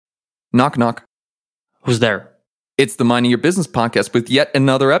Knock, knock. Who's there? It's the Mining Your Business podcast with yet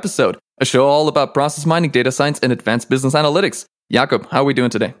another episode, a show all about process mining, data science, and advanced business analytics. Jakob, how are we doing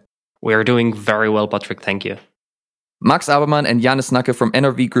today? We're doing very well, Patrick. Thank you. Max Abermann and Yannis Nacke from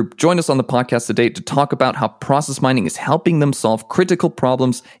NRV Group joined us on the podcast today to talk about how process mining is helping them solve critical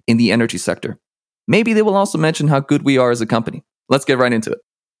problems in the energy sector. Maybe they will also mention how good we are as a company. Let's get right into it.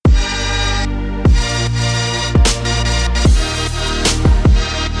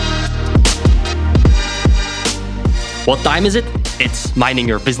 What time is it? It's Mining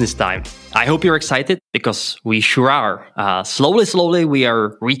Your Business time. I hope you're excited because we sure are. Slowly, we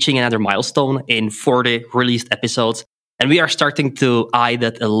are reaching another milestone in 40 released episodes, and we are starting to eye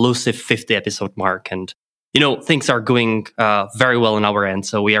that elusive 50 episode mark. And, things are going very well on our end,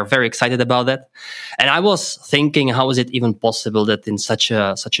 so we are very excited about that. And I was thinking, how is it even possible that in such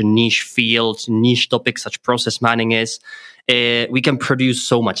a niche field, niche topic, such process mining is, we can produce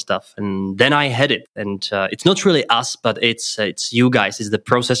so much stuff. And then I had it, and it's not really us, but it's you guys, it's the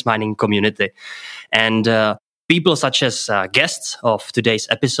process mining community. And people such as guests of today's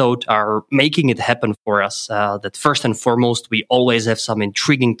episode are making it happen for us. That first and foremost, we always have some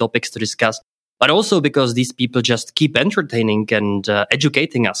intriguing topics to discuss, but also because these people just keep entertaining and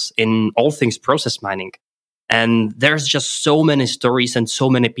educating us in all things process mining. And there's just so many stories and so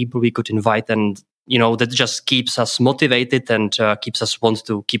many people we could invite, and that just keeps us motivated and keeps us want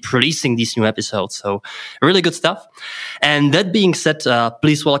to keep releasing these new episodes. So really good stuff. And that being said,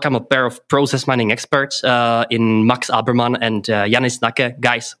 please welcome a pair of process mining experts in Max Abermann and Yannis Nacke.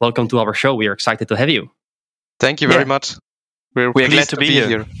 Guys, welcome to our show. We are excited to have you. Thank you very much. We're glad to be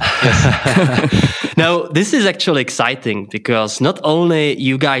here. Yes. Now, this is actually exciting because not only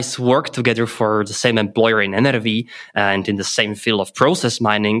you guys work together for the same employer in NRV and in the same field of process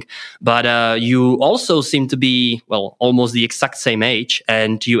mining, but you also seem to be, almost the exact same age,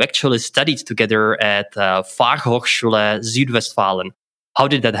 and you actually studied together at Fachhochschule Südwestfalen. How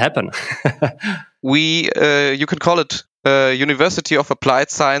did that happen? You can call it University of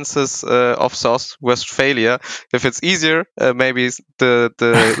Applied Sciences of South Westphalia. If it's easier, maybe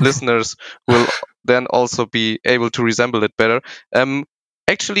the listeners will then also be able to resemble it better.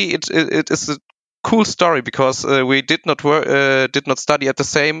 Actually, it is a cool story because we did not study at the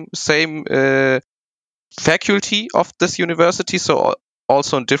same faculty of this university, so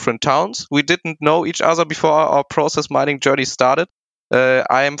also in different towns. We didn't know each other before our process mining journey started.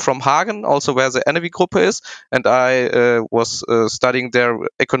 I am from Hagen, also where the NRV Group is, and I was studying there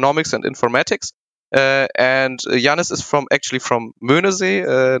economics and informatics. And Yannis is from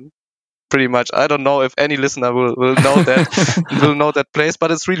Möhnesee. Pretty much, I don't know if any listener will know that will know that place,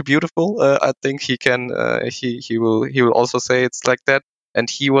 but it's really beautiful. I think he can. He will also say it's like that. And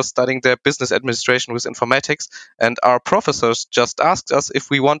he was studying their business administration with informatics. And our professors just asked us if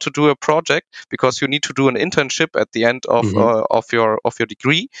we want to do a project, because you need to do an internship at the end of your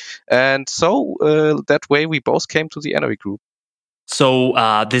degree. And so that way we both came to the NRV Group. So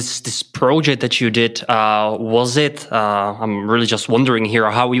this project that you did, was it, I'm really just wondering here,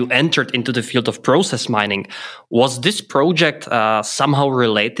 how you entered into the field of process mining. Was this project somehow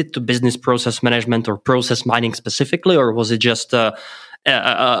related to business process management or process mining specifically, or was it just a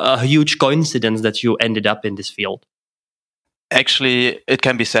huge coincidence that you ended up in this field? Actually, it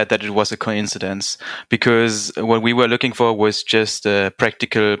can be said that it was a coincidence, because what we were looking for was just a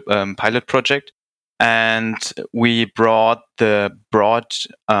practical pilot project. And we brought the broad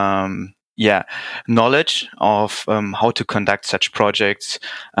knowledge of how to conduct such projects,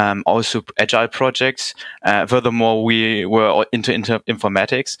 also agile projects. Furthermore, we were into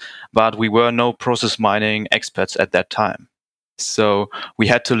informatics, but we were no process mining experts at that time. So we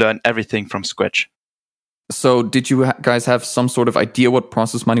had to learn everything from scratch. So did you guys have some sort of idea what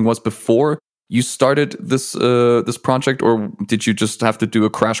process mining was before you started this project, or did you just have to do a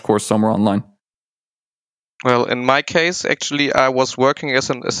crash course somewhere online? Well, in my case, actually, I was working as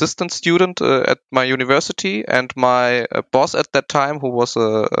an assistant student at my university, and my boss at that time, who was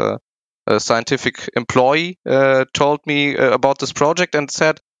a scientific employee, told me about this project and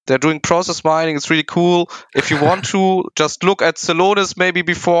said, they're doing process mining. It's really cool. If you want to, just look at Celonis maybe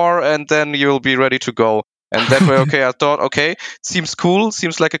before, and then you'll be ready to go. And that way, I thought, seems cool,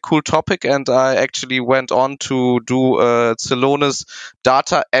 seems like a cool topic. And I actually went on to do a Celonis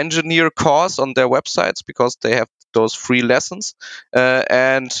data engineer course on their websites, because they have those free lessons.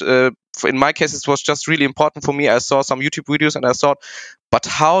 And in my case, it was just really important for me. I saw some YouTube videos and I thought, but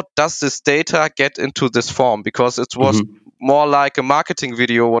how does this data get into this form? Because it was more like a marketing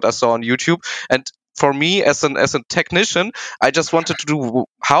video, what I saw on YouTube. And for me, as a technician, I just wanted to do,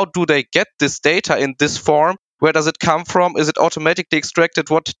 how do they get this data in this form Where does it come from? Is it automatically extracted?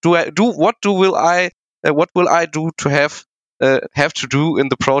 What will I do to have to do in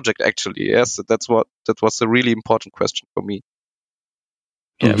the project actually? Yes, that was a really important question for me.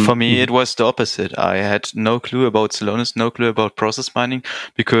 Yeah, for me, it was the opposite. I had no clue about Celonis, no clue about process mining,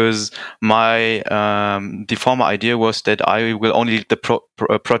 because my the former idea was that I will only lead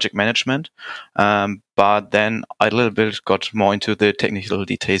the project management, but then I a little bit got more into the technical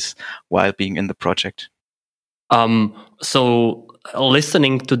details while being in the project. So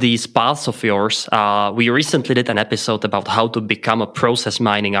listening to these paths of yours, we recently did an episode about how to become a process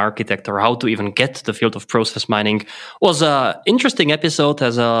mining architect, or how to even get to the field of process mining. It was an interesting episode,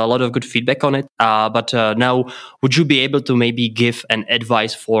 has a lot of good feedback on it. But now, would you be able to maybe give an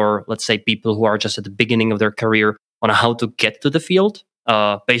advice for, let's say, people who are just at the beginning of their career on how to get to the field,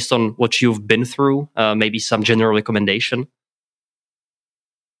 based on what you've been through, maybe some general recommendation?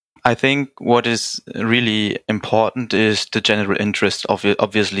 I think what is really important is the general interest,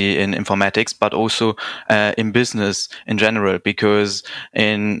 obviously in informatics, but also in business in general, because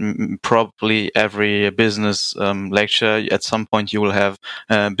in probably every business lecture, at some point you will have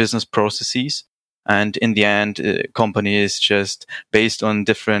business processes. And in the end, company is just based on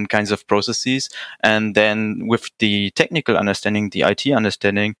different kinds of processes. And then with the technical understanding, the IT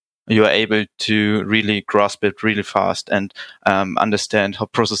understanding, you are able to really grasp it really fast and understand how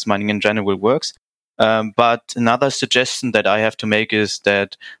process mining in general works. But another suggestion that I have to make is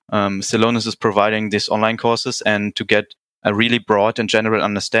that Celonis is providing these online courses, and to get a really broad and general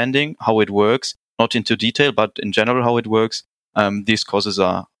understanding how it works, not into detail, but in general how it works, these courses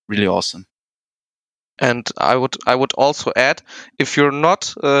are really awesome. And I would also add, if you're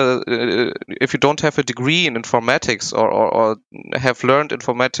not, if you don't have a degree in informatics or have learned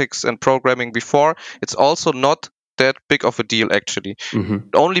informatics and programming before, it's also not that big of a deal actually.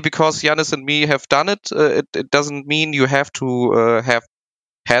 Only because Jannis and me have done it, it doesn't mean you have to have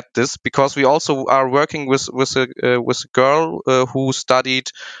had this, because we also are working with a girl who studied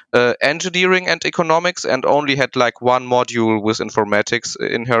engineering and economics and only had like one module with informatics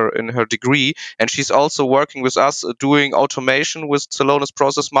in her degree, and she's also working with us doing automation with Celonis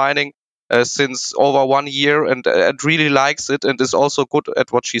process mining since over 1 year, and really likes it and is also good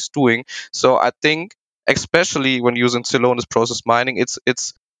at what she's doing. So I think, especially when using Celonis process mining,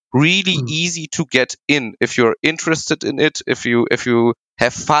 it's really easy to get in if you're interested in it, if you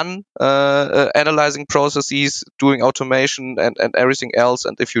have fun analyzing processes, doing automation and everything else,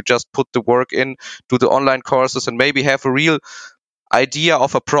 and if you just put the work in, do the online courses, and maybe have a real idea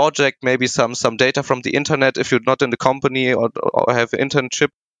of a project, maybe some data from the internet if you're not in the company or have an internship,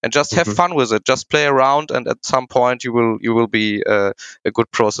 and just have fun with it. Just play around, and at some point you will be a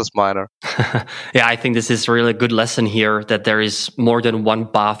good process miner. Yeah, I think this is really a good lesson here, that there is more than one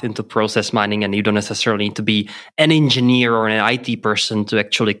path into process mining, and you don't necessarily need to be an engineer or an IT person to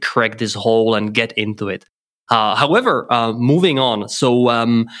actually crack this hole and get into it. However, moving on.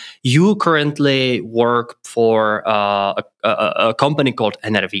 So you currently work for a company called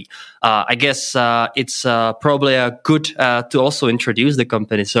NRV. I guess it's probably good to also introduce the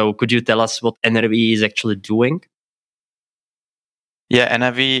company. So could you tell us what NRV is actually doing? Yeah,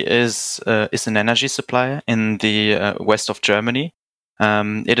 NRV is an energy supplier in the west of Germany.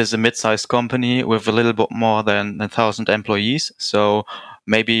 It is a mid-sized company with a little bit more than 1,000 employees. So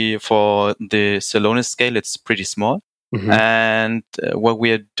maybe for the Celonis scale, it's pretty small. And what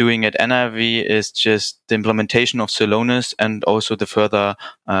we are doing at NRV is just the implementation of Celonis and also the further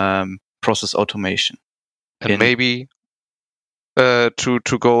process automation. And maybe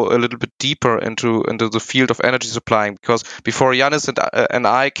to go a little bit deeper into the field of energy supplying, because before Jannis and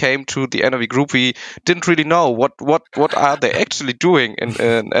I came to the NRV group, we didn't really know what are they actually doing,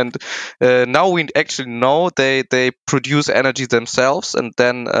 and now we actually know they produce energy themselves and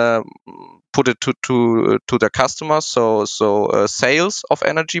then put it to their customers. So sales of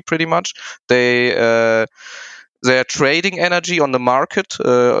energy, pretty much. They're trading energy on the market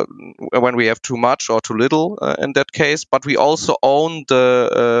when we have too much or too little in that case. But we also own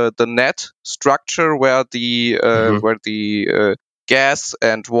the net structure where the gas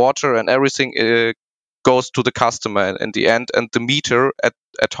and water and everything goes to the customer in the end, and the meter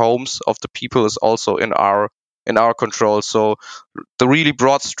at homes of the people is also in our control. So the really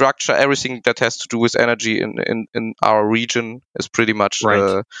broad structure, everything that has to do with energy in our region, is pretty much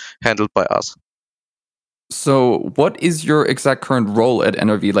handled by us. So what is your exact current role at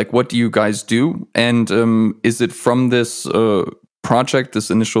NRV? Like, what do you guys do? And is it from this project,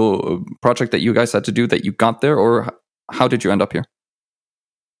 this initial project that you guys had to do, that you got there? Or how did you end up here?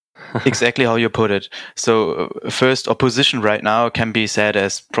 Exactly how you put it. So first, our position right now can be said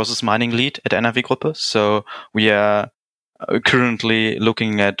as process mining lead at NRW Gruppe. So we are currently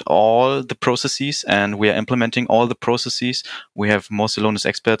looking at all the processes and we are implementing all the processes. We have more Celonis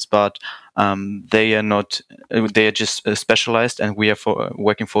experts, but they are not, they are just specialized, and we are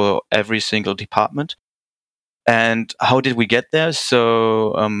working for every single department. And how did we get there?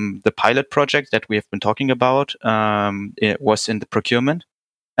 So the pilot project that we have been talking about, it was in the procurement.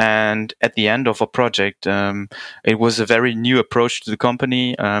 And at the end of a project, it was a very new approach to the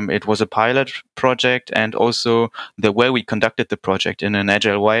company. It was a pilot project, and also the way we conducted the project in an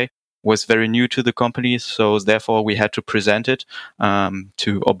agile way was very new to the company. So therefore, we had to present it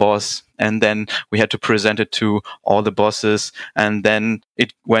to our boss, and then we had to present it to all the bosses, and then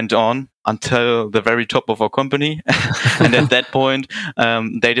it went on until the very top of our company. And at that point,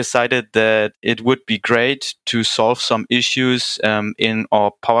 they decided that it would be great to solve some issues in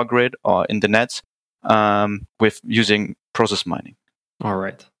our power grid or in the nets with using process mining. All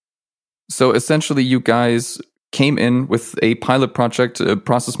right. So essentially, you guys came in with a pilot project.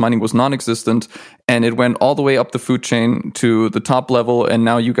 Process mining was non-existent, and it went all the way up the food chain to the top level. And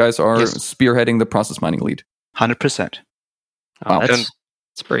now you guys are spearheading the process mining lead. 100%. Wow.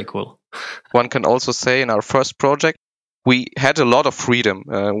 That's pretty cool. One can also say in our first project, we had a lot of freedom.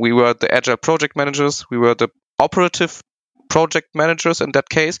 We were the agile project managers. We were the operative project managers in that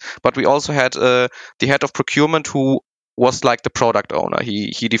case, but we also had the head of procurement who was like the product owner.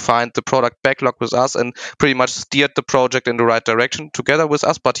 He defined the product backlog with us and pretty much steered the project in the right direction together with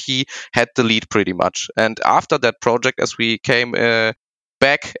us, but he had the lead pretty much. And after that project, as we came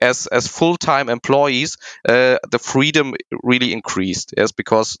back as full-time employees, the freedom really increased. Yes,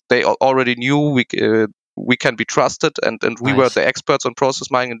 because they already knew we can be trusted, and we were the experts on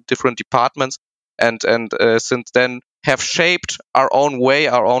process mining in different departments, and since then have shaped our own way,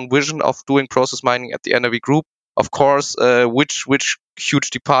 our own vision of doing process mining at the NRW Group. Of course, which huge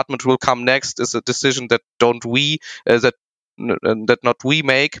department will come next is a decision that not we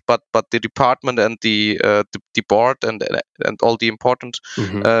make, but the department and the board and all the important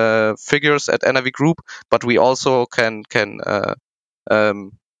figures at NRW Group. But we also can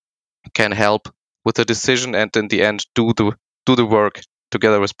help with the decision, and in the end do the work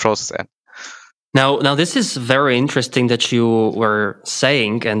together with Process N. Now, this is very interesting that you were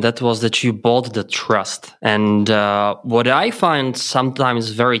saying, and that was that you bought the trust. And what I find sometimes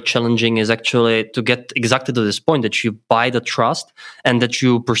very challenging is actually to get exactly to this point, that you buy the trust and that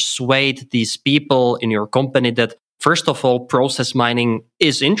you persuade these people in your company that, first of all, process mining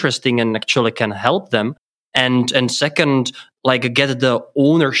is interesting and actually can help them. And second, like get the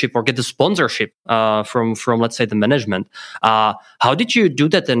ownership or get the sponsorship from let's say the management. How did you do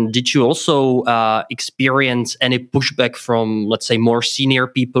that? And did you also experience any pushback from, let's say, more senior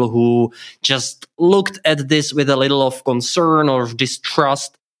people who just looked at this with a little of concern or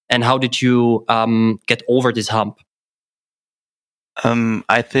distrust? And how did you get over this hump?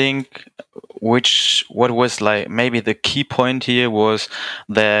 I think what was like maybe the key point here was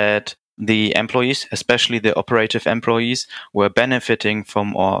that the employees, especially the operative employees, were benefiting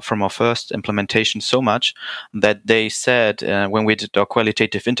from our first implementation so much that they said, when we did our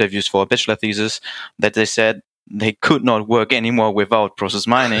qualitative interviews for our bachelor thesis, that they said they could not work anymore without process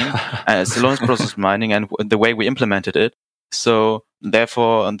mining, Celonis process mining, and the way we implemented it. So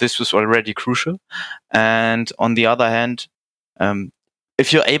therefore, this was already crucial. And on the other hand,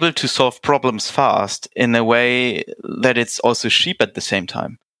 if you're able to solve problems fast in a way that it's also cheap at the same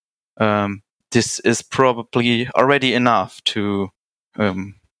time, this is probably already enough to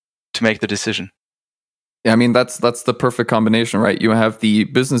make the decision. Yeah, I mean, that's the perfect combination, right? You have the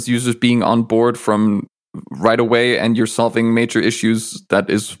business users being on board from right away, and you're solving major issues that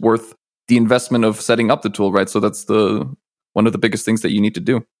is worth the investment of setting up the tool, right? So that's one of the biggest things that you need to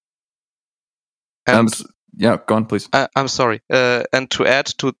do. Yeah, go on, please. I'm sorry. And to add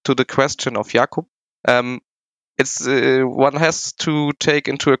to the question of Jakub, it's one has to take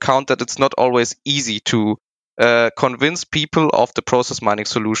into account that it's not always easy to convince people of the process mining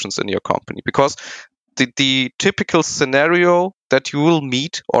solutions in your company, because the typical scenario that you will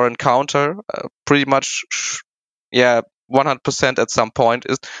meet or encounter pretty much 100% at some point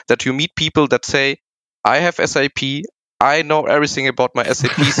is that you meet people that say, I have SAP, I know everything about my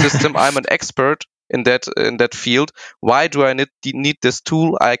SAP system, I'm an expert in that field. Why do I need this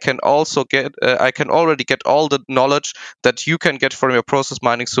tool? I can already get all the knowledge that you can get from your process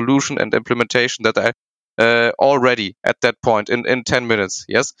mining solution and implementation that I already at that point in 10 minutes.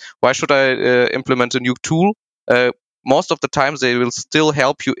 Yes. Why should I implement a new tool? Most of the times they will still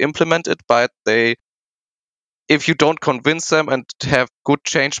help you implement it, but if you don't convince them and have good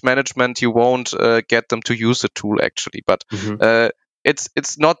change management, you won't get them to use the tool actually. But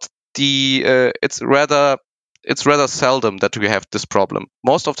it's not it's rather seldom that we have this problem.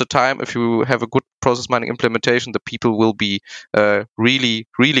 Most of the time, if you have a good process mining implementation, the people will be really,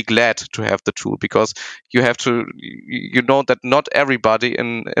 really glad to have the tool, because you have to, you know that not everybody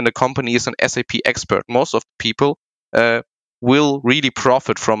in a company is an SAP expert. Most of the people will really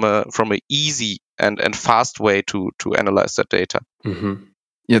profit from a easy and fast way to analyze that data.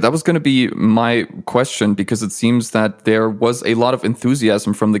 Yeah, that was going to be my question, because it seems that there was a lot of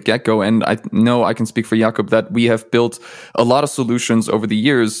enthusiasm from the get-go. And I know I can speak for Jakob that we have built a lot of solutions over the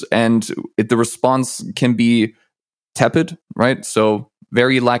years, and the response can be tepid, right? So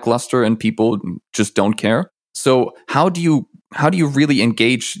very lackluster, and people just don't care. So how do you really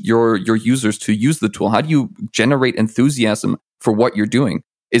engage your users to use the tool? How do you generate enthusiasm for what you're doing?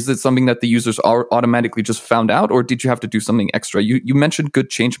 Is it something that the users are automatically just found out, or did you have to do something extra? You mentioned good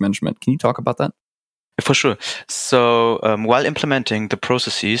change management. Can you talk about that? For sure. So while implementing the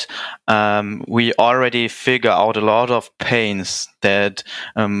processes, we already figure out a lot of pains that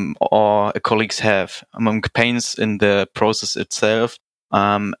our colleagues have, among pains in the process itself,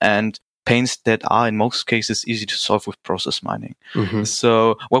 and pains that are in most cases easy to solve with process mining.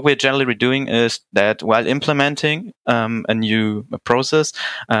 So what we're generally doing is that while implementing a new process,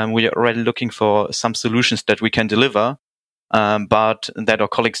 we are already looking for some solutions that we can deliver, but that our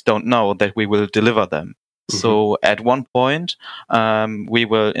colleagues don't know that we will deliver them. So at one point, we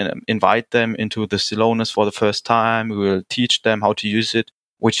will invite them into the Celonis for the first time. We will teach them how to use it,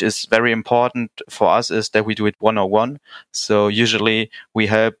 which is very important for us, is that we do it one-on-one. So usually we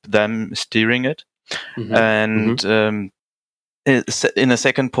help them steering it. And in a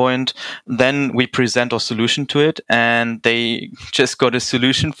second point, then we present our solution to it, and they just got a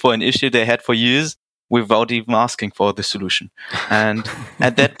solution for an issue they had for years without even asking for the solution. And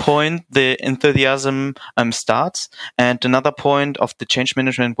at that point, the enthusiasm starts. And another point of the change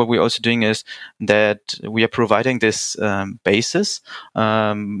management, what we're also doing is that we are providing this basis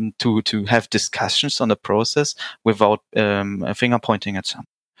to have discussions on the process without finger pointing at someone,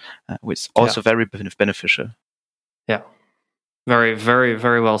 which is also very beneficial. Yeah. Very, very,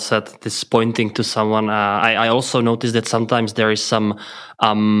 very well said. This pointing to someone. I also noticed that sometimes there is some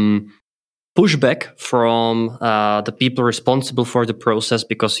pushback from the people responsible for the process,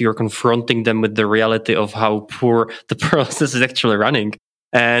 because you're confronting them with the reality of how poor the process is actually running.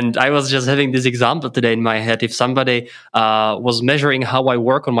 And I was just having this example today in my head. If somebody was measuring how I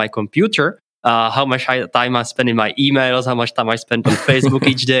work on my computer, how much time I spend in my emails, how much time I spend on Facebook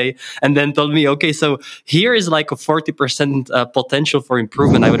each day, and then told me, okay, so here is like a 40% potential for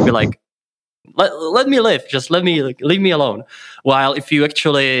improvement, I would be like, let me live, just leave me alone. While if you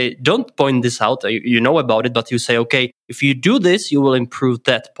actually don't point this out, you know about it, but you say, okay, if you do this, you will improve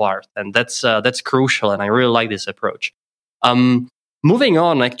that part, and that's crucial. And I really like this approach. Moving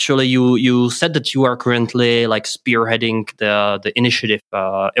on, actually, you said that you are currently like spearheading the initiative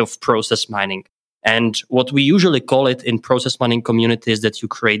of process mining. And what we usually call it in process mining community is that you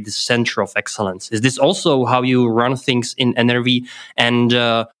create this center of excellence. Is this also how you run things in NRV?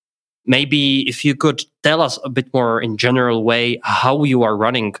 And maybe if you could tell us a bit more in general way how you are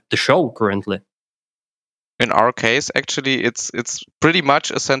running the show currently. In our case, actually, it's pretty much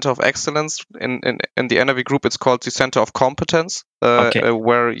a center of excellence. In the NRV group, it's called the center of competence,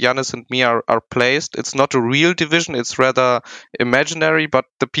 where Jannis and me are placed. It's not a real division; it's rather imaginary. But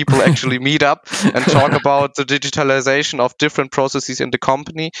the people actually meet up and talk about the digitalization of different processes in the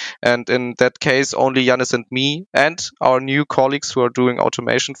company. And in that case, only Jannis and me and our new colleagues who are doing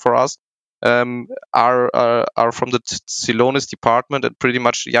automation for us are from the Celonis department, and pretty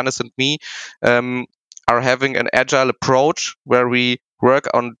much Jannis and me are having an agile approach where we work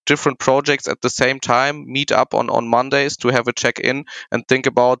on different projects at the same time, meet up on Mondays to have a check-in and think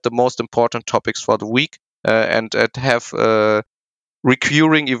about the most important topics for the week, and have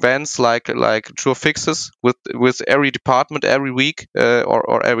recurring events like True Fixes with every department every week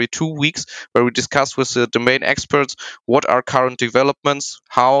or every 2 weeks, where we discuss with the domain experts what are current developments,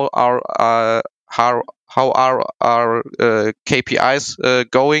 how are our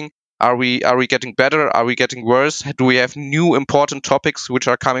KPIs going. Are we getting better? Are we getting worse? Do we have new important topics which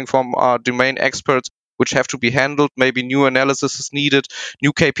are coming from our domain experts which have to be handled? Maybe new analysis is needed,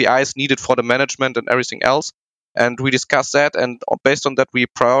 new KPIs needed for the management and everything else. And we discuss that, and based on that, we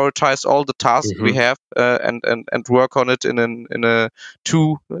prioritize all the tasks we have and work on it in a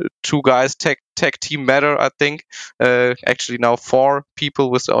two guys tech team matter. I think actually now 4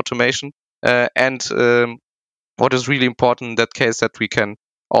 people with the automation. And what is really important in that case, that we can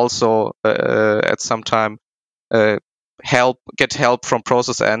also at some time get help from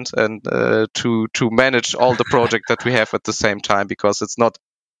process end and to manage all the project that we have at the same time, because it's not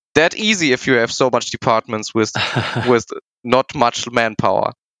that easy if you have so much departments with not much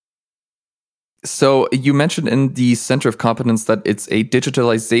manpower. So you mentioned in the Center of Competence that it's a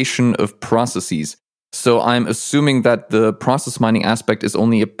digitalization of processes. So I'm assuming that the process mining aspect is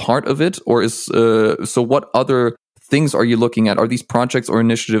only a part of it, or is so what other things are you looking at? Are these projects or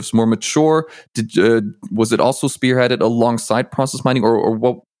initiatives more mature? Was it also spearheaded alongside process mining, or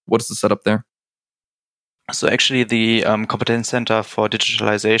what is the setup there? So actually, the Competence Center for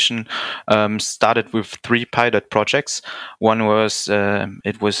Digitalization started with 3 pilot projects. One was,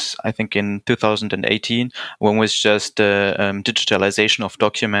 I think in 2018. One was just digitalization of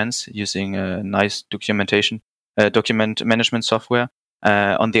documents using a nice document management software.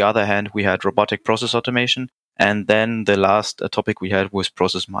 On the other hand, we had robotic process automation. And then the last topic we had was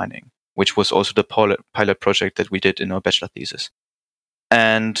process mining, which was also the pilot project that we did in our bachelor thesis.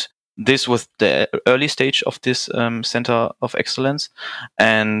 And this was the early stage of this Center of Excellence.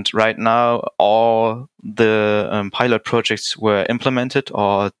 And right now, all the pilot projects were implemented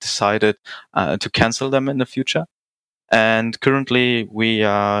or decided to cancel them in the future. And currently, we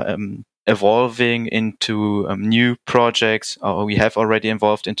are evolving into new projects, or we have already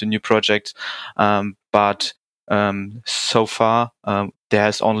evolved into new projects. But so far, there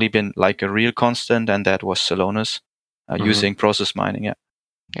has only been like a real constant, and that was Celonis using process mining. Yeah.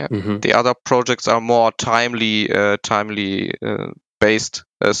 Yeah. Mm-hmm. The other projects are more timely based.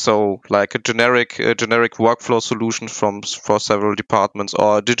 So like a generic workflow solution for several departments,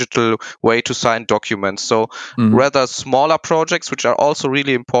 or a digital way to sign documents. So rather smaller projects, which are also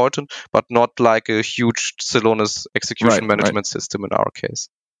really important, but not like a huge Celonis execution management system in our case.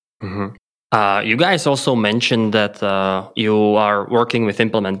 Mm-hmm. You guys also mentioned that you are working with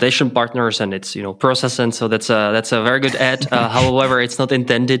implementation partners, and it's processing. So that's a very good add. However, it's not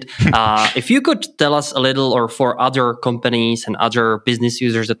intended. If you could tell us a little, or for other companies and other business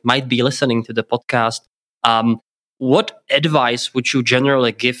users that might be listening to the podcast, what advice would you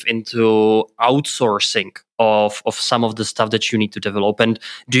generally give into outsourcing of some of the stuff that you need to develop? And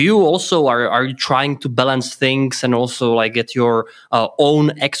do you also are you trying to balance things and also like get your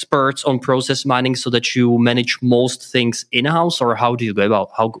own experts on process mining so that you manage most things in-house, or how do you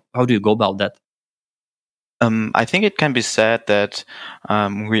go about that? I think it can be said that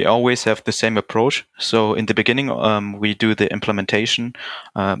we always have the same approach. So in the beginning, we do the implementation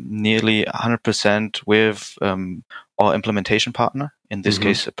nearly 100% with our implementation partner, in this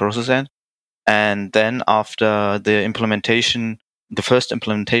case, Process End. And then after the implementation, the first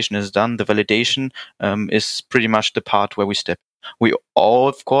implementation is done, the validation is pretty much the part where we step. We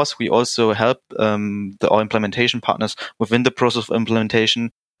also help our implementation partners within the process of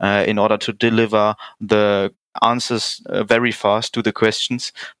implementation in order to deliver the answers very fast to the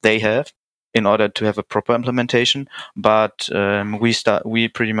questions they have in order to have a proper implementation. But we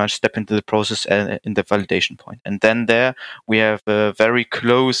pretty much step into the process in the validation point. And then there we have a very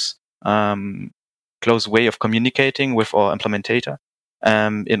close way of communicating with our implementator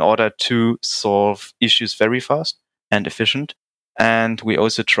in order to solve issues very fast and efficient. And we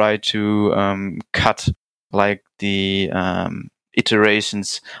also try to cut like the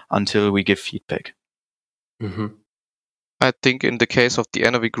iterations until we give feedback. Mm-hmm. I think in the case of the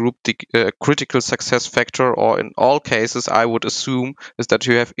NRV Group, the critical success factor, or in all cases, I would assume, is that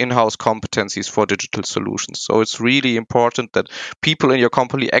you have in-house competencies for digital solutions. So it's really important that people in your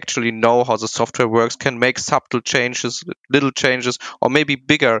company actually know how the software works, can make subtle changes, little changes, or maybe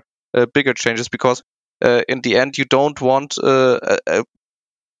bigger changes, because in the end, you don't want the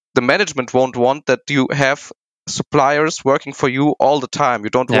management won't want that you have suppliers working for you all the time.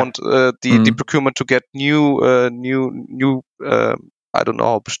 You don't want the procurement to get new I don't know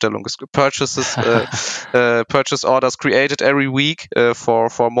how Bestellung is, purchase orders created every week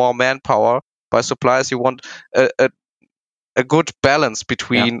for more manpower by suppliers. You want a good balance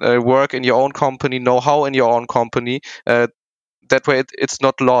between work in your own company, know-how in your own company. That way it's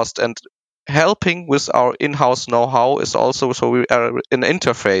not lost. And helping with our in-house know-how is also, so we are an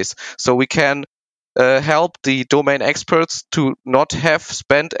interface, so we can help the domain experts to not have to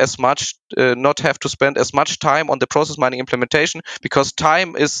spend as much time on the process mining implementation, because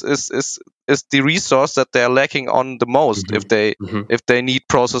time is the resource that they're lacking on the most if they need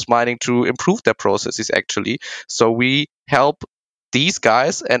process mining to improve their processes actually. So we help these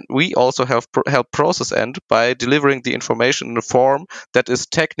guys, and we also help Process End by delivering the information in a form that is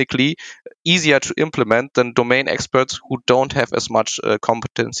technically easier to implement than domain experts who don't have as much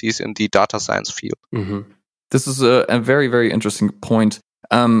competencies in the data science field. Mm-hmm. This is a very, very interesting point.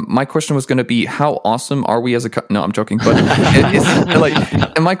 My question was going to be, how awesome are we as a no, I'm joking, but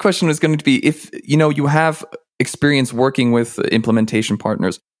and my question was going to be, if you have experience working with implementation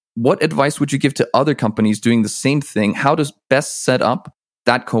partners, what advice would you give to other companies doing the same thing? How to best set up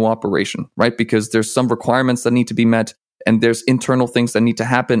that cooperation, right? Because there's some requirements that need to be met, and there's internal things that need to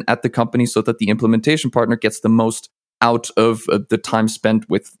happen at the company so that the implementation partner gets the most out of the time spent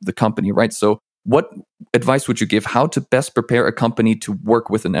with the company, right? So what advice would you give how to best prepare a company to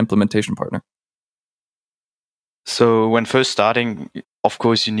work with an implementation partner? So when first starting, of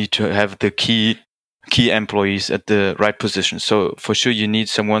course, you need to have the key employees at the right position. So for sure, you need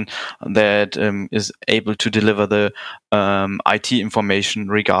someone that is able to deliver the IT information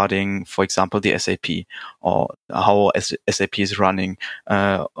regarding, for example, the SAP or how SAP is running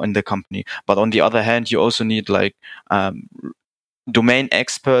in the company. But on the other hand, you also need domain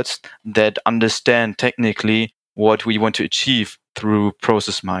experts that understand technically what we want to achieve through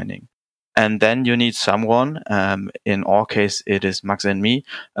process mining. And then you need someone, in our case, it is Max and me,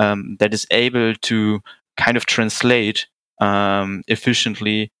 that is able to kind of translate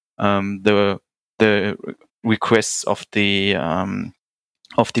efficiently the requests of the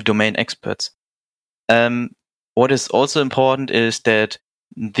domain experts. What is also important is that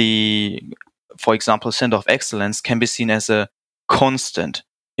for example, Center of Excellence can be seen as a constant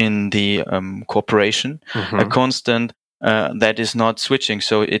in the cooperation, a constant that is not switching.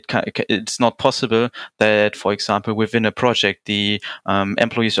 So it's not possible that, for example, within a project, the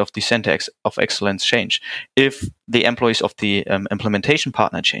employees of the Center of Excellence change. If the employees of the implementation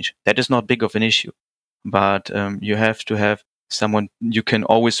partner change, that is not big of an issue. But you have to have someone you can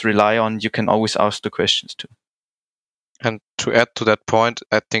always rely on, you can always ask the questions to. And to add to that point,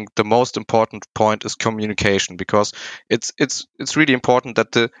 I think the most important point is communication, because it's really important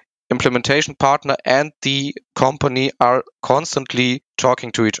that the implementation partner and the company are constantly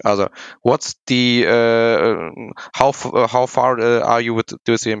talking to each other. What's the how far are you with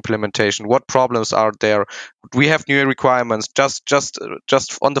the implementation? What problems are there? We have new requirements. Just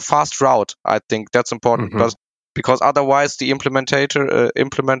on the fast route, I think that's important. Because otherwise the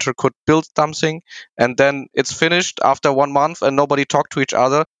implementer could build something and then it's finished after 1 month and nobody talked to each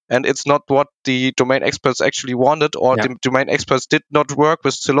other, and it's not what the domain experts actually wanted, or the domain experts did not work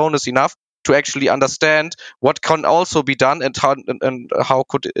with Celonis enough to actually understand what can also be done and how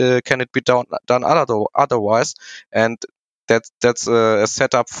can it be done otherwise. And that's a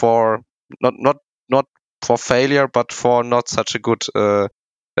setup for not for failure, but for not such a good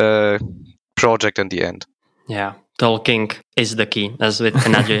project in the end. Yeah, talking is the key, as with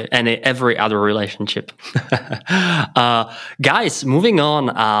every other relationship. Guys, moving on,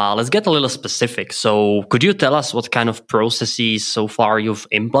 let's get a little specific. So could you tell us what kind of processes so far you've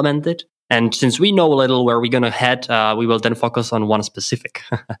implemented? And since we know a little where we're going to head, we will then focus on one specific.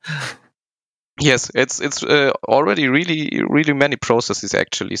 Yes, it's already really many processes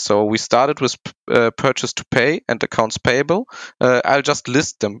actually. So we started with purchase to pay and accounts payable. I'll just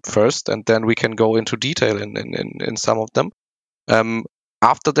list them first, and then we can go into detail in some of them.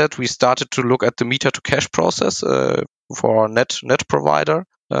 After that, we started to look at the meter to cash process for our net provider.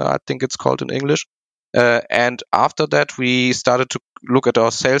 I think it's called in English. And after that, we started to look at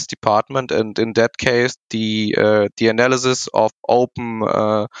our sales department, and in that case, the analysis of open.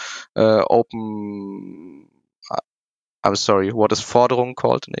 I'm sorry, what is Forderung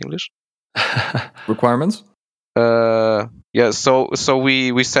called in English? Requirements. Yeah. So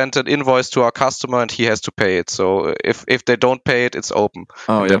we sent an invoice to our customer, and he has to pay it. So if they don't pay it, it's open.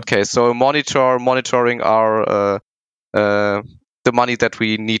 That case. So monitoring our the money that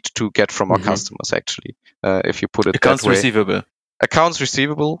we need to get from our customers, actually, if you put it accounts that way. Receivable. Accounts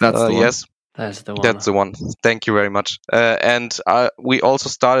receivable. That's the one. Yes. That's the one. That's the one. Thank you very much. And we also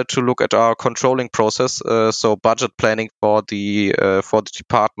started to look at our controlling process, so budget planning for the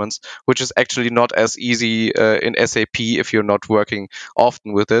departments, which is actually not as easy in SAP if you're not working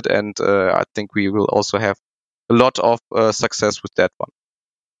often with it. And I think we will also have a lot of success with that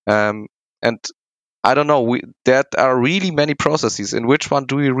one. And I don't know. There are really many processes. In which one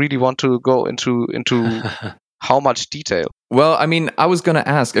do we really want to go into how much detail? Well, I mean, I was going to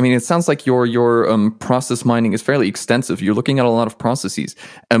ask. I mean, it sounds like your process mining is fairly extensive. You're looking at a lot of processes.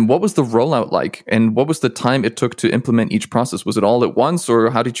 And what was the rollout like? And what was the time it took to implement each process? Was it all at once, or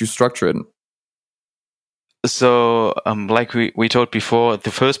how did you structure it? So, like we told before, the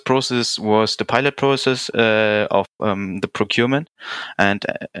first process was the pilot process of the procurement, and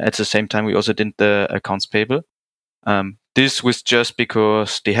at the same time we also did the accounts payable. This was just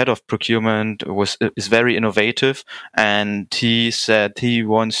because the head of procurement is very innovative, and he said he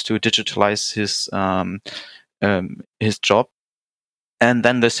wants to digitalize his job. And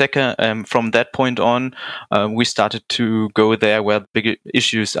then the second, from that point on, we started to go there where the big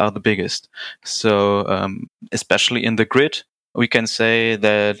issues are the biggest. So, especially in the grid, we can say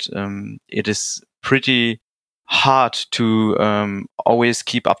that it is pretty hard to always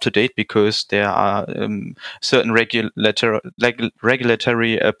keep up to date, because there are certain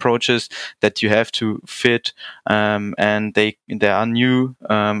regulatory approaches that you have to fit, and there are new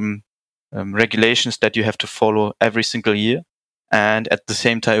regulations that you have to follow every single year. And at the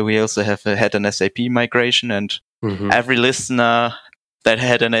same time, we also have had an SAP migration, and every listener that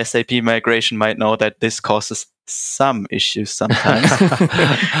had an SAP migration might know that this causes some issues sometimes.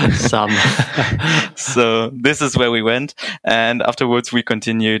 Some. So this is where we went. And afterwards, we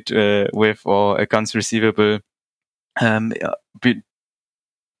continued with our accounts receivable,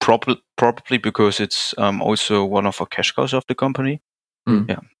 probably because it's also one of our cash cows of the company.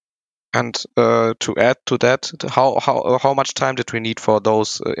 Yeah. And to add to that, how much time did we need for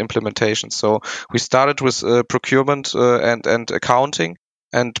those implementations? So we started with procurement and accounting,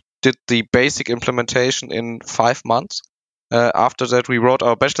 and did the basic implementation in 5 months. After that, we wrote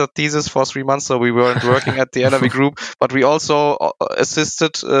our bachelor thesis for 3 months, so we weren't working at the NRV Group, but we also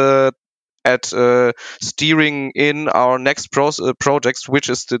assisted at steering in our next projects, which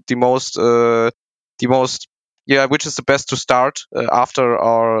is the most which is the best to start after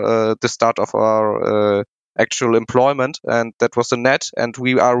the start of our actual employment, and that was the net. And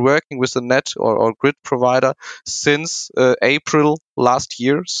we are working with the net or grid provider since April last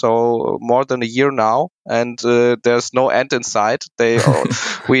year, so more than a year now, and there's no end in sight.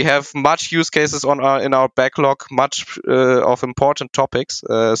 We have much use cases in our backlog, much of important topics,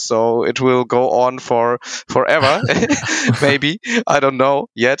 so it will go on forever. Maybe, I don't know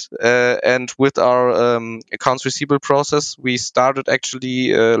yet. And with our accounts receivable process, we started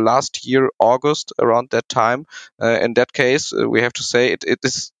actually last year August, around that time. In that case, we have to say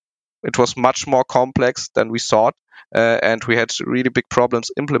it was much more complex than we thought. And we had really big problems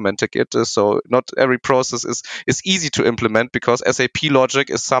implementing it. So not every process is easy to implement, because SAP logic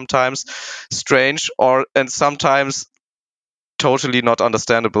is sometimes strange and sometimes totally not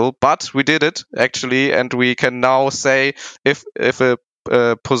understandable. But we did it actually, and we can now say if a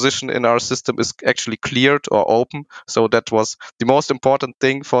position in our system is actually cleared or open. So that was the most important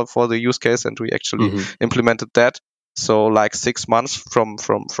thing for the use case, and we actually implemented that. So like 6 months from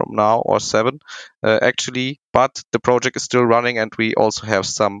now, or 7 actually, but the project is still running, and we also have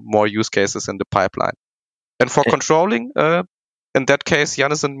some more use cases in the pipeline. And for controlling, in that case,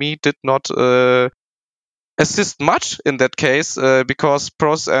 Jannis and me did not assist much in that case, because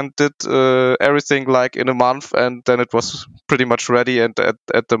ProcessEnd did everything like in a month, and then it was pretty much ready. And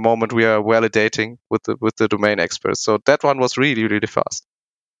at the moment, we are validating with the domain experts. So that one was really, really fast.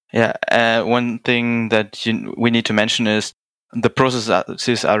 Yeah, one thing that we need to mention is the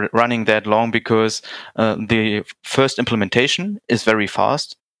processes are running that long because the first implementation is very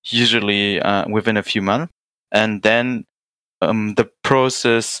fast, usually within a few months, and then the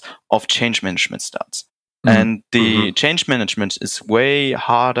process of change management starts. And the change management is way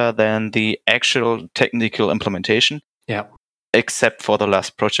harder than the actual technical implementation. Yeah. Except for the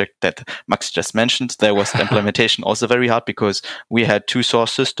last project that Max just mentioned. There was the implementation also very hard, because we had 2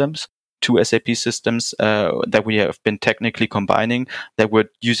 source systems, 2 SAP systems that we have been technically combining, that were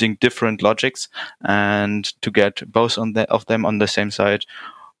using different logics, and to get both of them on the same side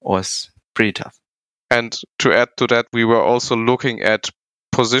was pretty tough. And to add to that, we were also looking at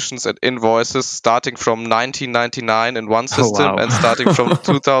positions and invoices starting from 1999 in one system and starting from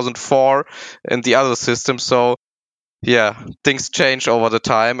 2004 in the other system. So yeah, things change over the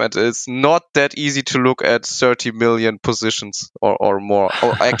time, and it's not that easy to look at 30 million positions or more.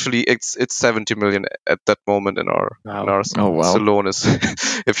 Or actually, it's 70 million at that moment in our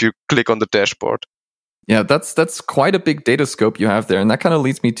Celonis, if you click on the dashboard. Yeah, that's quite a big data scope you have there. And that kind of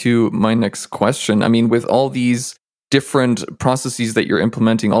leads me to my next question. I mean, with all these different processes that you're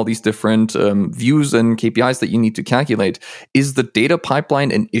implementing, all these different views and KPIs that you need to calculate, is the data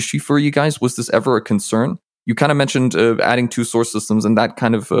pipeline an issue for you guys? Was this ever a concern? You kind of mentioned adding 2 source systems, and that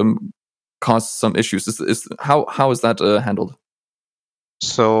kind of caused some issues. How is that handled?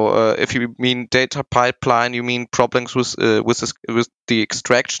 So, if you mean data pipeline, you mean problems with the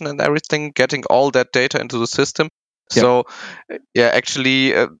extraction and everything, getting all that data into the system. Yeah. So, yeah,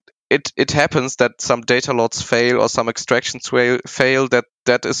 actually, it happens that some data loads fail or some extractions fail.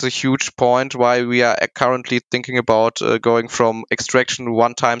 That is a huge point why we are currently thinking about going from extraction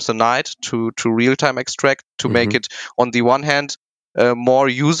 1 times a night to real-time extract, to make it, on the one hand, more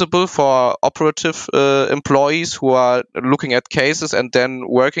usable for operative employees who are looking at cases and then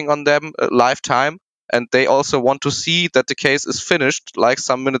working on them lifetime, and they also want to see that the case is finished like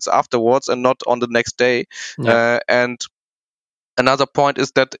some minutes afterwards and not on the next day. And another point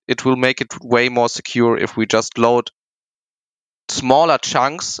is that it will make it way more secure if we just load smaller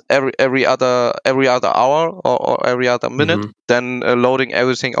chunks every other hour or every other minute than loading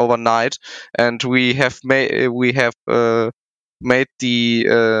everything overnight. And we have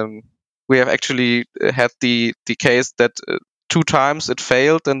actually had the case that 2 times it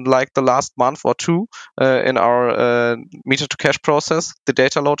failed in like the last month or 2 in our meter to cache process. The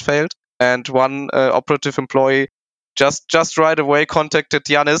data load failed, and one operative employee just right away contacted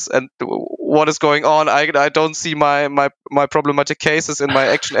Yannis and what is going on? I don't see my problematic cases in my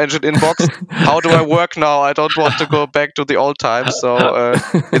Action Engine inbox. How do I work now? I don't want to go back to the old times. So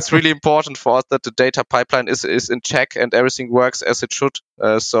it's really important for us that the data pipeline is in check and everything works as it should.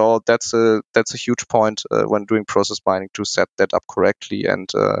 So that's a huge point when doing process mining, to set that up correctly and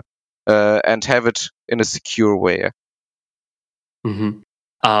have it in a secure way.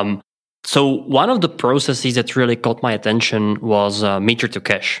 So one of the processes that really caught my attention was meter to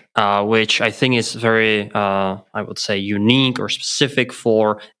cache, which I think is very, I would say, unique or specific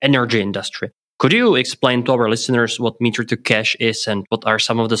for energy industry. Could you explain to our listeners what meter to cache is and what are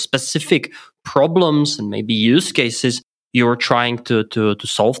some of the specific problems and maybe use cases you're trying to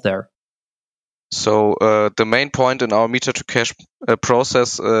solve there? So the main point in our meter to cache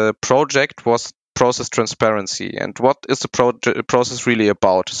process project was process transparency. And what is the process really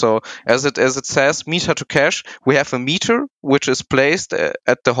about? So as it says, meter to cache, we have a meter which is placed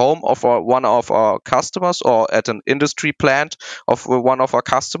at the home of one of our customers, or at an industry plant of one of our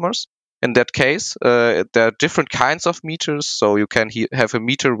customers. In that case, there are different kinds of meters. So you can have a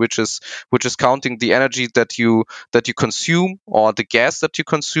meter which is counting the energy that you consume or the gas that you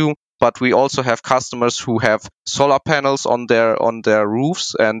consume. But we also have customers who have solar panels on their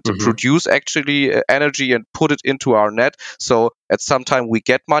roofs and produce actually energy and put it into our net. So at some time we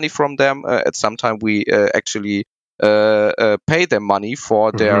get money from them. At some time we actually pay them money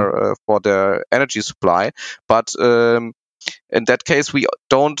for their energy supply. But in that case, we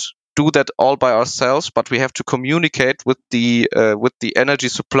don't do that all by ourselves, but we have to communicate with the energy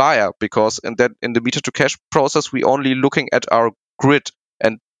supplier, because in the meter to cache process we only looking at our grid,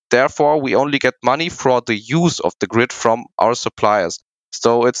 and therefore we only get money for the use of the grid from our suppliers.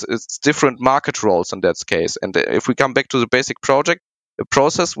 So it's different market roles in that case. And if we come back to the basic project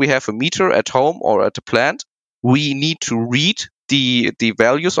process, we have a meter at home or at a plant. We need to read the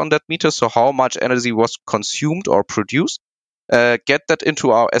values on that meter, so how much energy was consumed or produced. Get that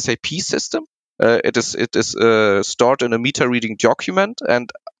into our SAP system. It is stored in a meter reading document, and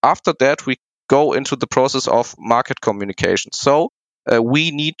after that we go into the process of market communication. So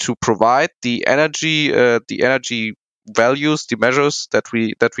we need to provide the energy values, the measures that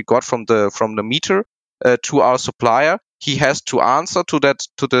we got from the meter to our supplier. He has to answer to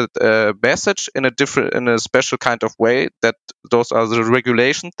the message in a special kind of way. That those are the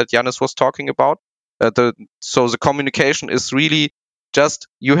regulations that Yannis was talking about. So the communication is really just,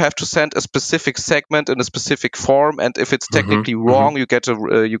 you have to send a specific segment in a specific form, and if it's technically wrong, you get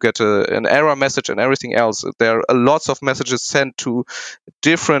an error message and everything else. There are lots of messages sent to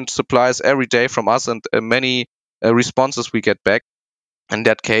different suppliers every day from us, and many responses we get back in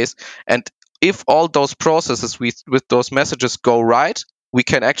that case. And if all those processes with those messages go right, we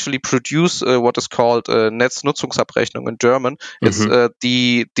can actually produce what is called Netznutzungsabrechnung in German. It's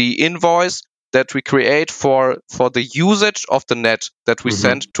the invoice that we create for the usage of the net that we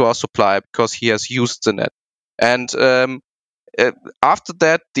send to our supplier, because he has used the net. And after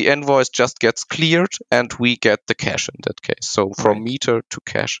that, the invoice just gets cleared and we get the cash in that case. So from meter to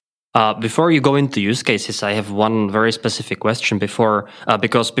cash. Before you go into use cases, I have one very specific question.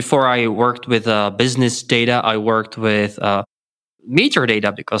 Because before I worked with business data, I worked with meter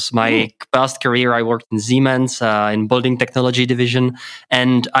data, because my past career I worked in Siemens in building technology division,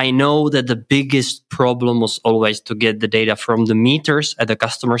 and I know that the biggest problem was always to get the data from the meters at the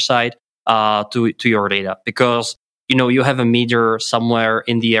customer side to your data, because you have a meter somewhere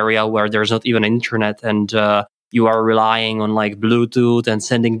in the area where there's not even internet, and you are relying on like Bluetooth and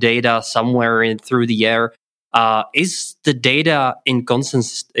sending data somewhere through the air. Is the data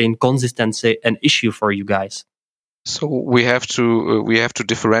inconsistency an issue for you guys? So we have to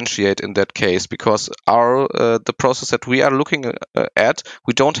differentiate in that case, because the process that we are looking at,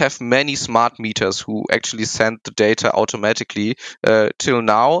 we don't have many smart meters who actually send the data automatically. Till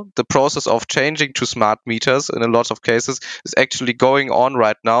now, the process of changing to smart meters in a lot of cases is actually going on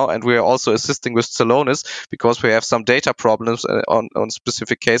right now, and we are also assisting with Celonis, because we have some data problems on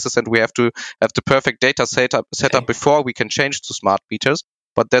specific cases, and we have to have the perfect data set up before we can change to smart meters.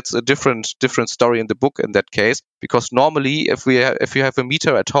 but that's a different story in the book in that case, because normally if you have a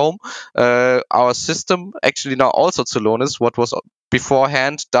meter at home, our system, actually now also Celonis, what was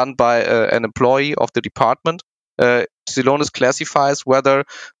beforehand done by an employee of the department, Celonis classifies whether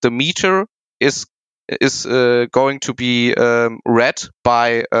the meter is going to be read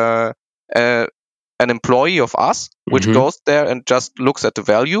by an employee of us, which goes there and just looks at the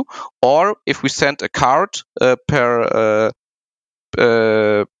value, or if we send a card per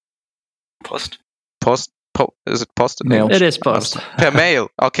Post. Is it post? Mail. It is post. Per mail.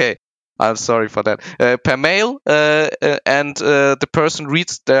 Okay. I'm sorry for that. Per mail, and the person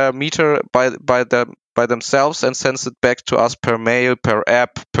reads their meter by themselves and sends it back to us per mail, per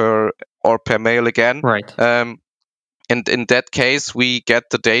app, per mail again. Right. And in that case, we get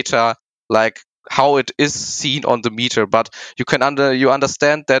the data like how it is seen on the meter. But you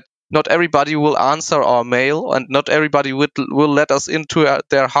understand that not everybody will answer our mail, and not everybody will let us into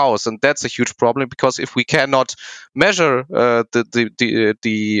their house, and that's a huge problem, because if we cannot measure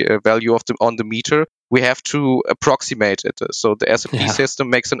the value on the meter, we have to approximate it. So the SAP system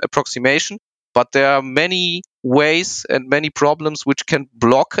makes an approximation, but there are many ways and many problems which can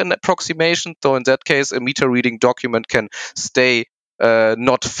block an approximation. So in that case, a meter reading document can stay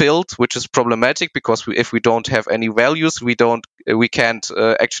not filled, which is problematic, because if we don't have any values, we can't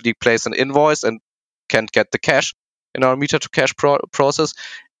actually place an invoice and can't get the cash in our meter to cash process.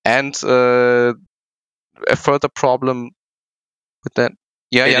 And a further problem with that,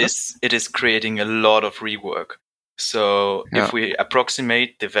 it is creating a lot of rework. So if we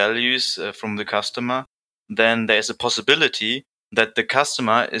approximate the values from the customer, then there's a possibility that the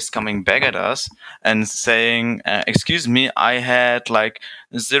customer is coming back at us and saying, excuse me, I had like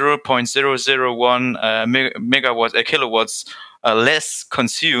 0.001 kilowatts less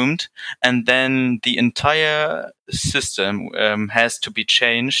consumed, and then the entire system has to be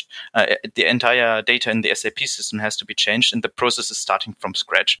changed. The entire data in the SAP system has to be changed, and the process is starting from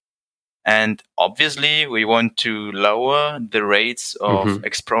scratch. And obviously, we want to lower the rates of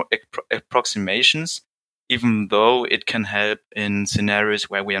approximations, even though it can help in scenarios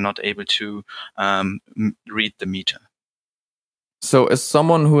where we are not able to read the meter. So as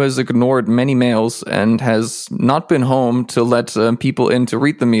someone who has ignored many mails and has not been home to let people in to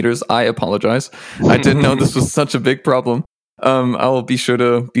read the meters, I apologize. I didn't know this was such a big problem. I'll be sure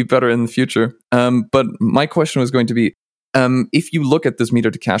to be better in the future. But my question was going to be, if you look at this meter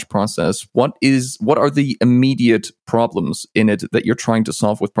to cash process, what are the immediate problems in it that you're trying to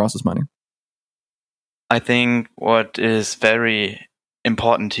solve with process mining? I think what is very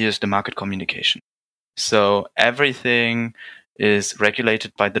important here is the market communication. So everything is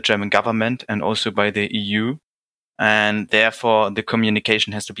regulated by the German government and also by the EU, and therefore the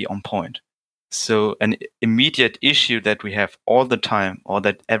communication has to be on point. So an immediate issue that we have all the time, or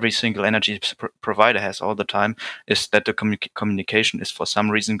that every single energy provider has all the time, is that the communication is for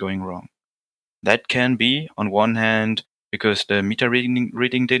some reason going wrong. That can be, on one hand, because the meter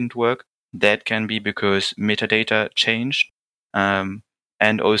reading didn't work. That can be because metadata changed, and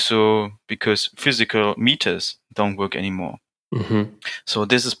also because physical meters don't work anymore. So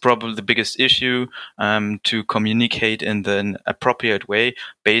this is probably the biggest issue, to communicate in an appropriate way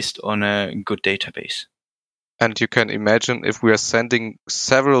based on a good database. And you can imagine, if we are sending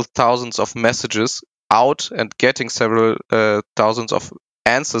several thousands of messages out and getting several thousands of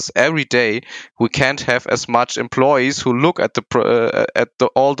answers every day, we can't have as much employees who look at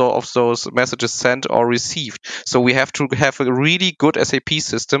all of those messages sent or received. So we have to have a really good SAP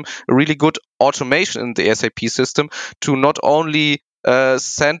system, a really good automation in the SAP system, to not only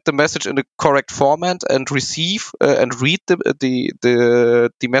send the message in the correct format and receive and read the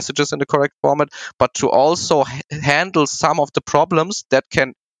messages in the correct format, but to also handle some of the problems that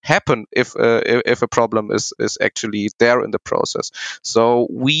can happen if a problem is actually there in the process. So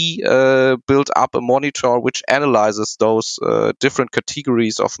we built up a monitor which analyzes those different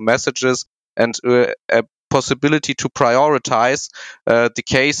categories of messages, and a possibility to prioritize the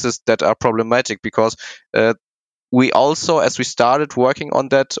cases that are problematic, because we also, as we started working on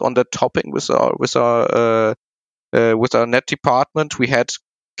that topic with our net department, we had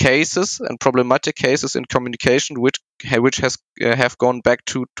cases and problematic cases in communication which have gone back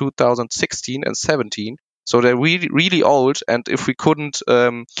to 2016 and 17. So they're really old, and if we couldn't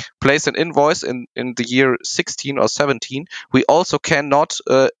place an invoice in the year 16 or 17, we also cannot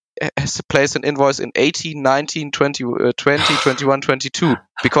place an invoice in 18, 19, 20, 21, 22,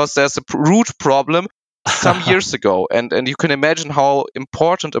 because there's a root problem some years ago. And you can imagine how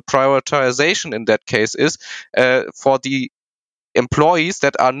important a prioritization in that case is for the employees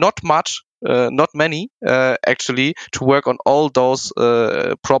that are not many, actually, to work on all those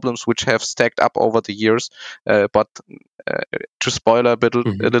problems which have stacked up over the years. But to spoil a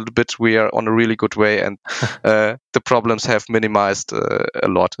little bit, we are on a really good way, and the problems have minimized a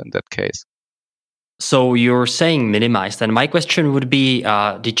lot in that case. So you're saying minimized, and my question would be,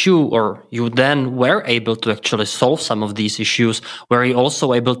 did you or you then were able to actually solve some of these issues? Were you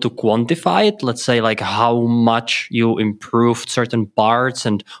also able to quantify it? Let's say like how much you improved certain parts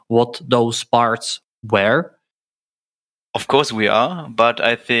and what those parts were? Of course we are, but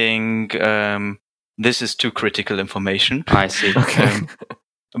I think this is too critical information. I see. Okay.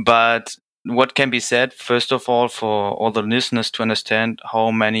 But what can be said, first of all, for all the listeners to understand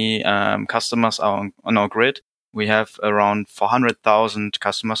how many customers are on our grid, we have around 400,000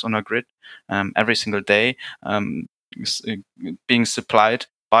 customers on our grid every single day being supplied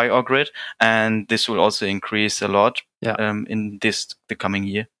by our grid, and this will also increase a lot in the coming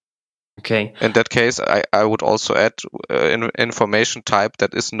year. Okay. In that case, I would also add information type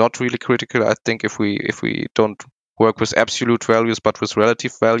that is not really critical. I think if we don't work with absolute values, but with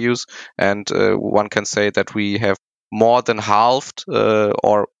relative values. And one can say that we have more than halved,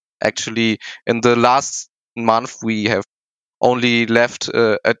 or actually in the last month, we have only left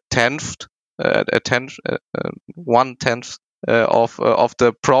a tenth, 1/10 of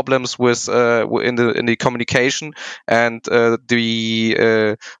the problems with in the communication, and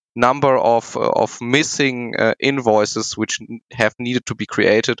the number of missing invoices which have needed to be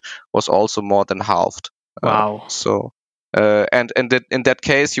created was also more than halved. Wow. And in that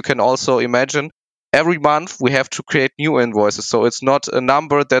case, you can also imagine every month we have to create new invoices. So it's not a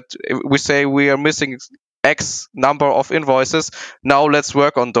number that we say we are missing X number of invoices. Now let's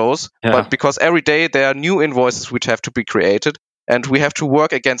work on those. Yeah. But because every day there are new invoices which have to be created, and we have to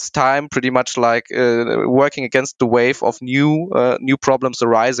work against time, pretty much like working against the wave of new problems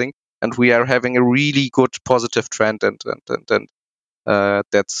arising. And we are having a really good positive trend, and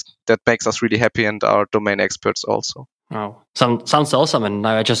that makes us really happy, and our domain experts also. Wow, sounds awesome, and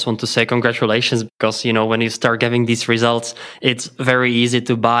I just want to say congratulations, because when you start getting these results, it's very easy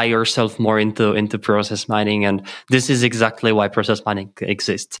to buy yourself more into process mining, and this is exactly why process mining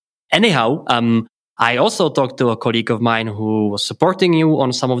exists. Anyhow, I also talked to a colleague of mine who was supporting you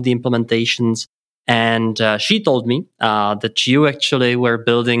on some of the implementations, and she told me that you actually were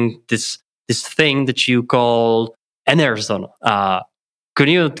building this thing that you call Enerzone.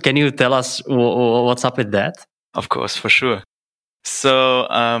 Can you tell us what's up with that? Of course, for sure. So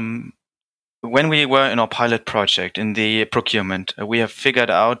when we were in our pilot project in the procurement, we have figured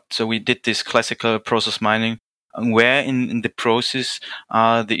out, so we did this classical process mining, where in the process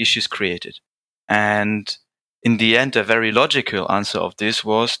are the issues created. And in the end, a very logical answer of this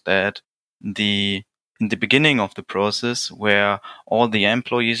was that in the beginning of the process, where all the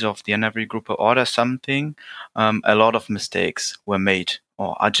employees of the NRV group order something, a lot of mistakes were made,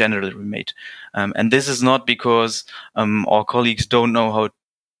 or are generally made. And this is not because our colleagues don't know how.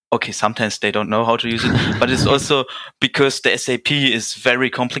 Okay, sometimes they don't know how to use it, but it's also because the SAP is very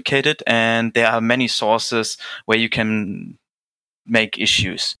complicated, and there are many sources where you can make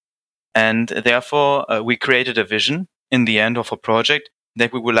issues. And therefore, we created a vision in the end of a project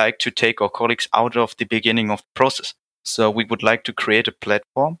that we would like to take our colleagues out of the beginning of the process. So we would like to create a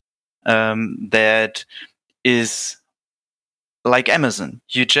platform that is like Amazon.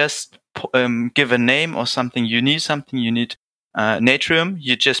 You just give a name or something you need Natrium.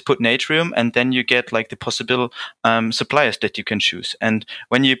 You just put Natrium, and then you get like the possible suppliers that you can choose. And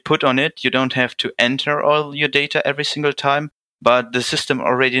when you put on it, you don't have to enter all your data every single time, but the system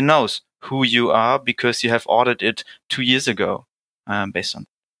already knows who you are because you have ordered it 2 years ago, based on.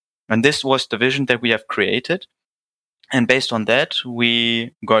 And this was the vision that we have created. And based on that,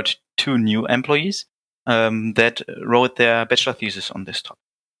 we got 2 new employees that wrote their bachelor thesis on this topic.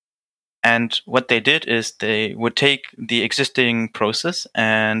 And what they did is they would take the existing process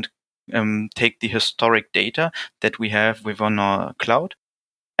and take the historic data that we have within our cloud,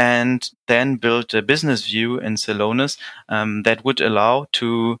 and then build a business view in Celonis that would allow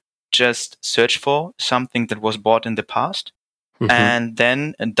to just search for something that was bought in the past, and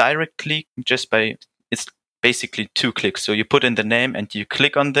then directly it's basically 2 clicks. So you put in the name and you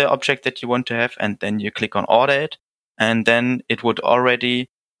click on the object that you want to have, and then you click on order it, and then it would already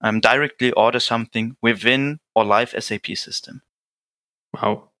directly order something within our live SAP system.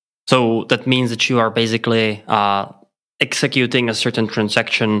 Wow. So that means that you are basically executing a certain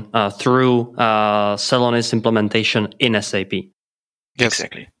transaction through Celonis implementation in SAP. Yes.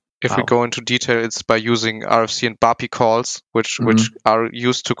 Exactly. If we go into detail, it's by using RFC and BAPI calls, which are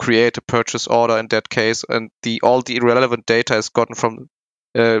used to create a purchase order in that case, and all the irrelevant data is gotten from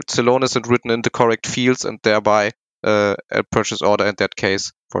Celonis and written in the correct fields, and thereby a purchase order in that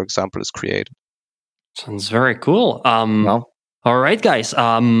case, for example, is created. Sounds very cool. All right, guys.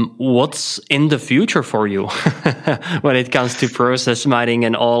 What's in the future for you when it comes to process mining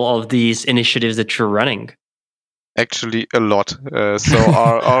and all of these initiatives that you're running? Actually, a lot. So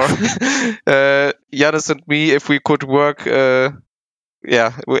our Jannis and me, if we could work,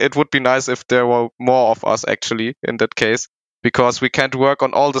 it would be nice if there were more of us actually in that case, because we can't work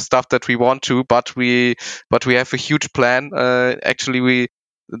on all the stuff that we want to, but we have a huge plan. Actually,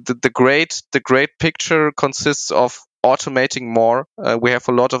 the great picture consists of automating more. We have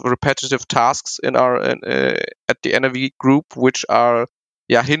a lot of repetitive tasks in our at the NRV group, which are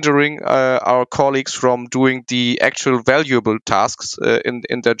hindering our colleagues from doing the actual valuable tasks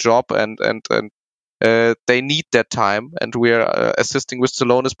in their job, and they need that time, and we are assisting with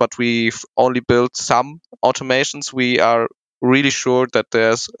Celonis, but we've only built some automations. We are really sure that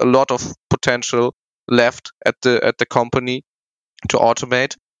there's a lot of potential left at the company to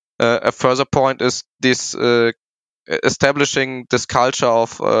automate. A further point is this establishing this culture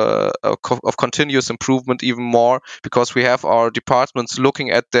of continuous improvement even more, because we have our departments looking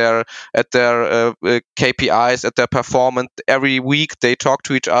at their KPIs, at their performance every week. They talk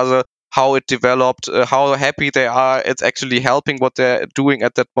to each other, how it developed, how happy they are. It's actually helping what they're doing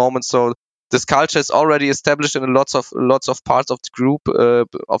at that moment. So this culture is already established in lots of parts of the group,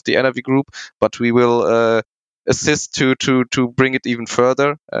 of the NRV group, but we will assist to bring it even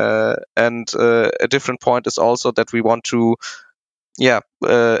further. And a different point is also that we want to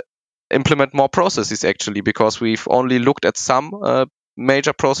implement more processes actually, because we've only looked at some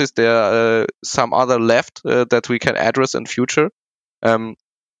major processes. There are some other left that we can address in future.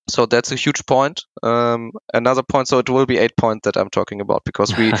 So that's a huge point. Another point, so it will be 8 points that I'm talking about,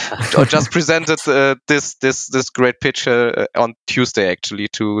 because we just presented this great picture on Tuesday actually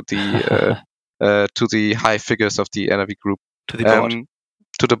to the high figures of the NRV group. To the board.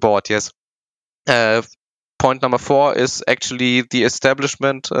 To the board, yes. Point number 4 is actually the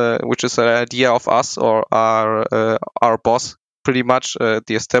establishment, which is an idea of us or our boss, pretty much, the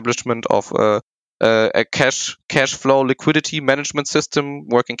establishment of a cash flow liquidity management system,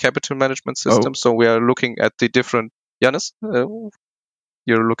 working capital management system. So we are looking at the different. Jannis,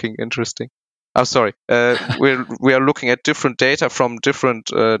 you're looking interesting. I'm sorry. We are looking at different data from different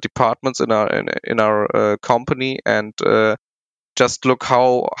departments in our company, and just look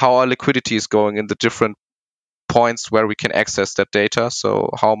how our liquidity is going in the different points where we can access that data. So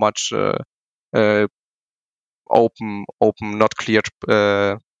how much open, not cleared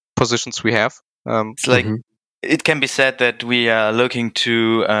positions we have. It's like it can be said that we are looking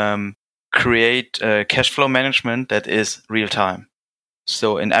to create cash flow management that is real time.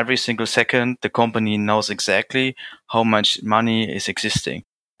 So in every single second, the company knows exactly how much money is existing.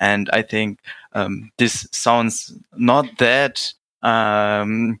 And I think this sounds not that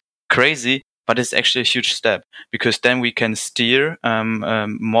crazy, but it's actually a huge step, because then we can steer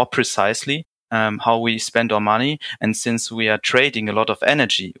more precisely how we spend our money. And since we are trading a lot of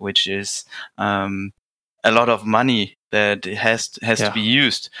energy, which is a lot of money that has to be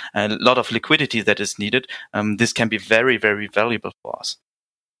used, a lot of liquidity that is needed, this can be very, very valuable for us.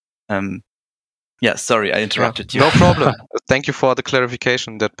 Sorry, I interrupted you. No problem. Thank you for the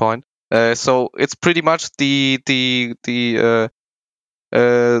clarification, that point. So it's pretty much the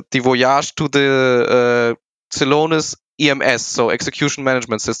voyage to the Celonis EMS, so execution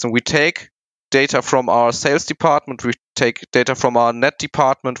management system. We take data from our sales department, we take data from our net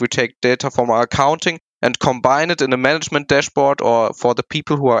department, we take data from our accounting, and combine it in a management dashboard, or for the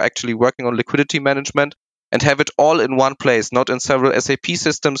people who are actually working on liquidity management, and have it all in one place, not in several SAP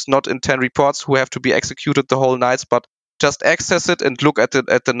systems, not in 10 reports who have to be executed the whole night, but just access it and look at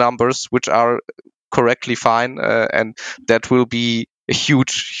the numbers, which are correctly fine, and that will be a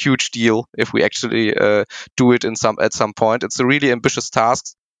huge deal if we actually do it at some point. It's a really ambitious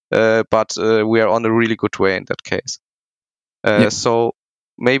task, but we are on a really good way in that case. So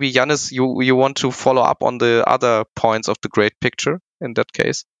maybe Jannis, you want to follow up on the other points of the great picture in that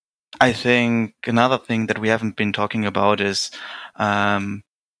case? I think another thing that we haven't been talking about is that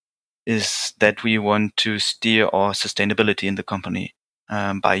we want to steer our sustainability in the company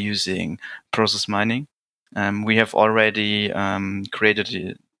by using process mining. We have already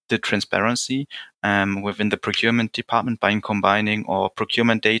created the transparency within the procurement department by combining our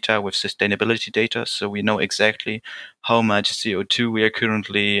procurement data with sustainability data. So we know exactly how much CO2 we are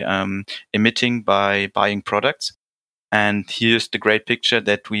currently emitting by buying products. And here's the great picture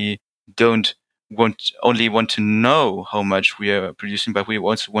that we don't only want to know how much we are producing, but we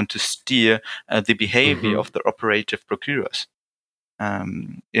also want to steer the behavior of the operative procurers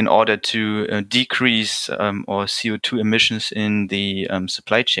in order to decrease our CO2 emissions in the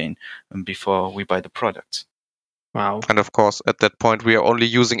supply chain before we buy the products. Wow. And of course, at that point, we are only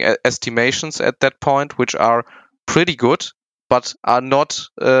using estimations at that point, which are pretty good, but are not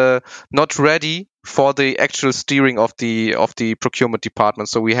ready for the actual steering of the procurement department.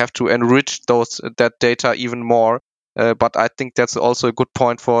 So we have to enrich that data even more. But I think that's also a good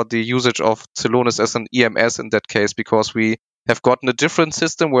point for the usage of Celonis as an EMS in that case, because we have gotten a different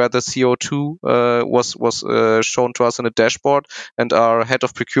system where the CO2 was shown to us in a dashboard, and our head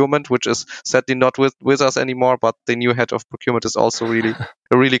of procurement, which is sadly not with us anymore, but the new head of procurement is also really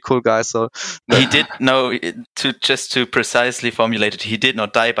a really cool guy. So he did to precisely formulate it, he did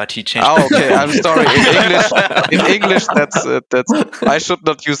not die, but he changed. Oh, okay. I'm sorry. In English, that's I should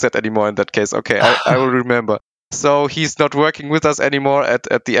not use that anymore in that case. Okay, I will remember. So he's not working with us anymore at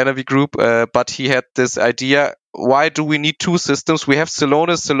the NRV Group, but he had this idea. Why do we need two systems? We have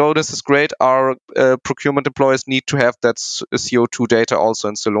Celonis. Celonis is great. Our procurement employees need to have that CO2 data also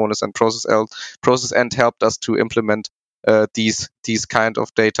in Celonis, and Process End helped us to implement these kind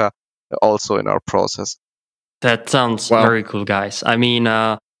of data also in our process. That sounds very cool, guys. I mean,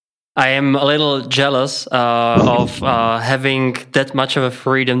 I am a little jealous of having that much of a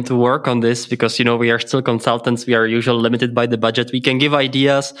freedom to work on this, because, we are still consultants. We are usually limited by the budget. We can give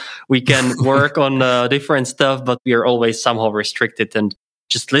ideas, we can work on different stuff, but we are always somehow restricted. And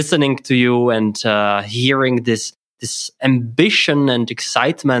just listening to you and hearing this ambition and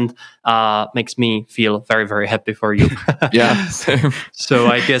excitement makes me feel very, very happy for you. Yeah, same. So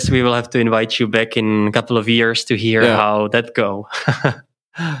I guess we will have to invite you back in a couple of years to hear how that go.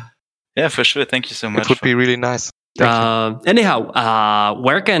 Yeah, for sure. Thank you so much. It would be really nice. Anyhow,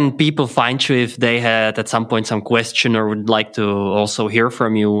 where can people find you if they had at some point some question or would like to also hear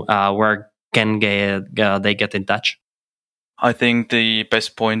from you? Where can they get in touch? I think the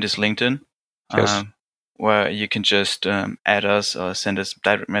best point is LinkedIn, where you can just add us or send us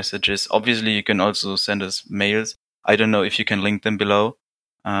direct messages. Obviously, you can also send us mails. I don't know if you can link them below.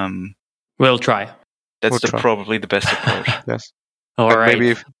 We'll try. That's probably the best approach. Yes. All right.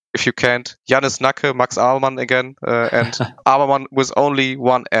 Maybe if you can't, Jannis Nacke, Max Abermann again, and Abermann with only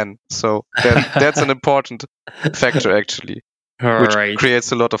one N. So that's an important factor, actually, which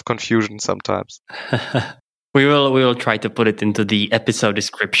creates a lot of confusion sometimes. We will try to put it into the episode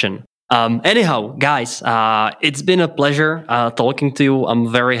description. Anyhow, guys, it's been a pleasure talking to you.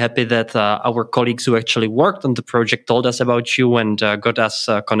 I'm very happy that our colleagues who actually worked on the project told us about you and got us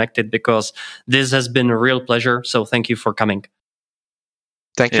connected, because this has been a real pleasure. So thank you for coming.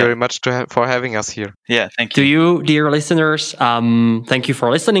 Thank you very much for having us here. Yeah, thank you. To you, dear listeners, thank you for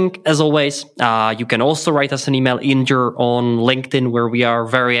listening. As always, you can also write us an email either on LinkedIn, where we are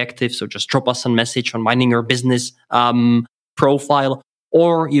very active. So just drop us a message on Mining Your Business profile,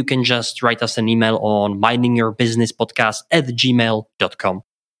 or you can just write us an email on miningyourbusinesspodcast@gmail.com.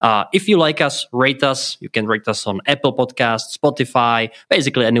 If you like us, rate us. You can rate us on Apple Podcasts, Spotify,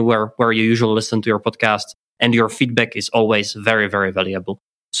 basically anywhere where you usually listen to your podcast. And your feedback is always very, very valuable.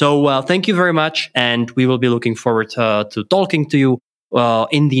 So thank you very much. And we will be looking forward to talking to you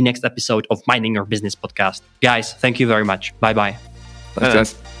in the next episode of Mining Your Business Podcast. Guys, thank you very much. Bye-bye. Thanks,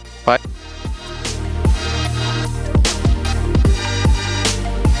 guys. Bye.